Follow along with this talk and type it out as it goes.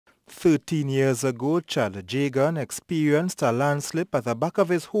13 years ago, child Jagan experienced a landslip at the back of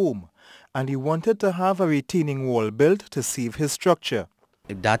his home, and he wanted to have a retaining wall built to save his structure.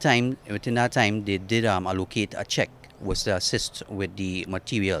 Within that time, they did allocate a check was to assist with the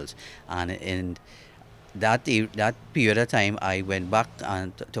materials, and in that period of time, I went back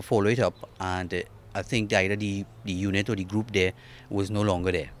and to follow it up, and I think either the unit or the group there was no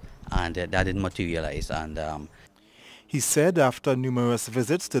longer there, and that didn't materialize. And he said after numerous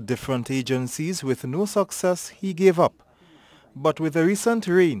visits to different agencies with no success, he gave up. But with the recent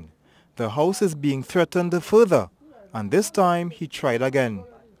rain, the house is being threatened further, and this time he tried again.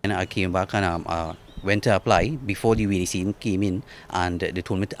 And I came back and went to apply before the rainy season came in, and they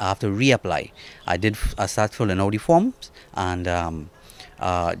told me I have to reapply. I started filling out the forms and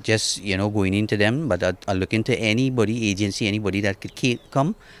just going into them, but I look into anybody, agency, anybody that could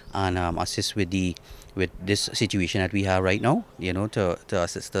come and assist with this situation that we have right now, to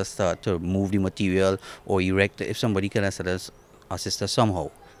assist us to move the material or erect if somebody can assist us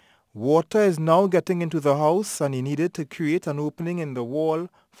somehow. Water is now getting into the house, and he needed to create an opening in the wall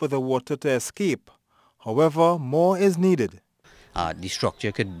for the water to escape. However, more is needed. The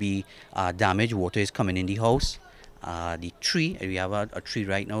structure could be damaged. Water is coming in the house. The tree, we have a tree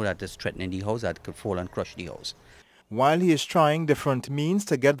right now that is threatening the house that could fall and crush the house. While he is trying different means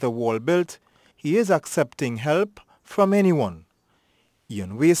to get the wall built, he is accepting help from anyone.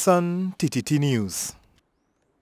 Wason, TTT News.